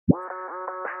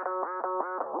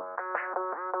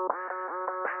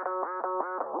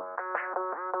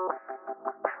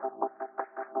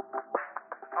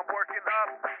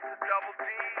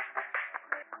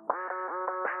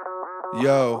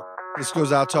Yo, this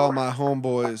goes out to all my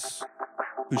homeboys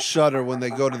who shudder when they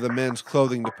go to the men's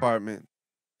clothing department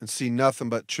and see nothing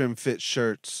but trim fit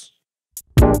shirts.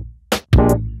 Me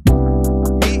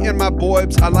and my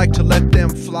Boybz, I like to let them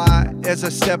fly. As I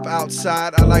step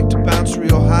outside, I like to bounce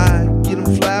real high. Get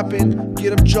them flapping,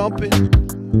 get them jumping,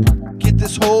 get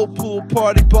this whole pool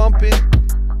party bumping.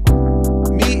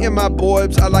 Me and my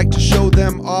Boybz, I like to show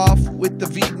them off with the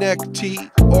V-neck tee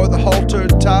or the halter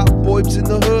top. Boybz in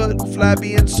the hood,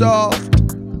 flabby and soft.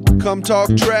 Come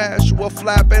talk trash, we'll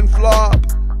flap and flop.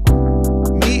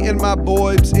 Me and my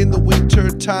Boybz in the winter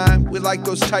time, we like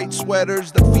those tight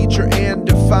sweaters that feature and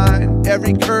define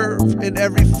every curve and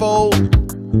every fold.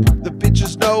 The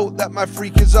bitches know that my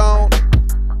freak is on.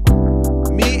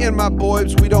 Me and my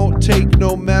Boybz, we don't take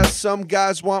no mess. Some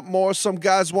guys want more, some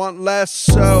guys want less.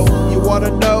 So, you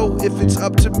wanna know if it's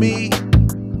up to me?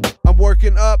 I'm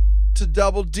working up to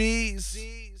double D's.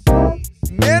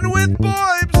 Men with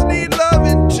Boybz need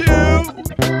loving too.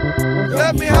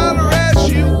 Let me holler at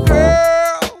you,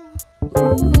 girl.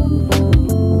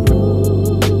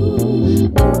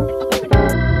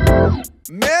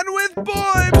 Men with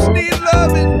Boybz need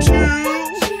loving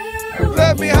too.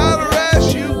 Let me holler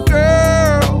at you,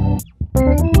 girl.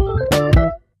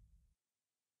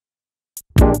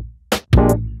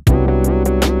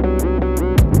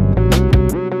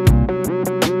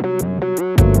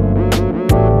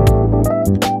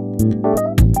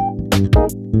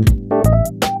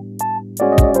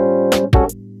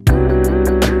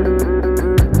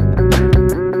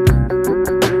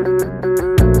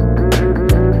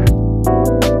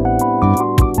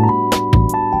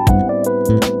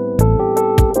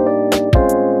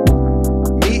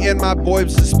 My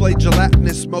Boybz display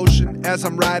gelatinous motion as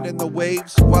I'm riding the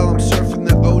waves while I'm surfing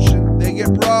the ocean. They get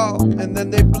raw and then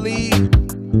they bleed,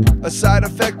 a side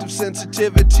effect of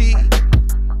sensitivity.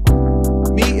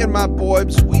 Me and my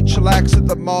Boybz, we chillax at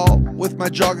the mall with my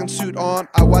jogging suit on.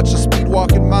 I watch the speed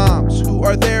walking moms who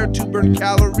are there to burn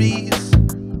calories.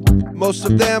 Most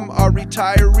of them are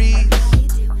retirees.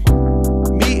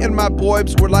 Me and my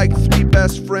Boybz, we're like three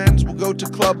best friends. We'll go to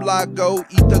Club Lago,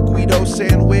 eat the Guido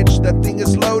sandwich. That thing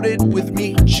is loaded with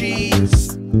meat and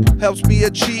cheese. Helps me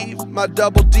achieve my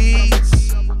double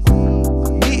D's.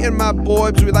 Me and my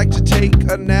Boybz, we like to take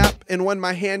a nap. And when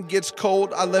my hand gets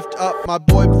cold, I lift up my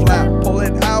Boyb flap. Pull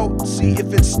it out, see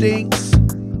if it stinks.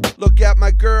 Look at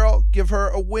my girl, give her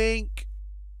a wink.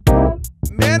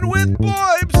 Men with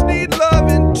Boybz need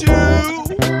loving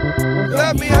too.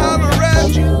 Let me holler at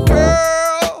you, girl.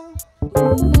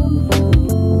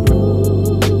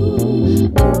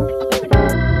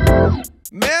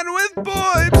 Men with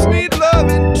Boybz need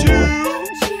loving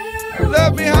too.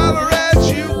 Let me holler at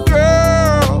you,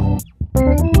 girl.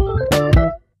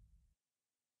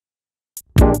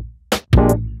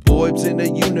 Boybz in a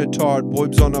unitard,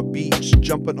 Boybz on a beach,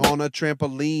 jumping on a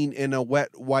trampoline in a wet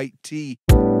white tee.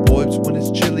 Boybz when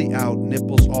it's chilly out,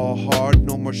 nipples all hard.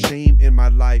 No more shame in my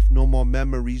life, no more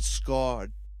memories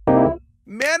scarred.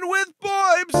 Men with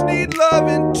Boybz need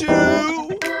loving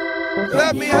too.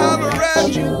 Let me holler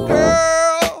at you,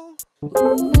 girl.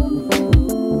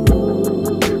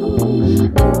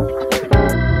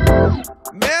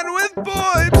 Men with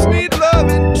Boybz need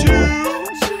loving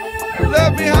too.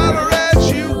 Let me holler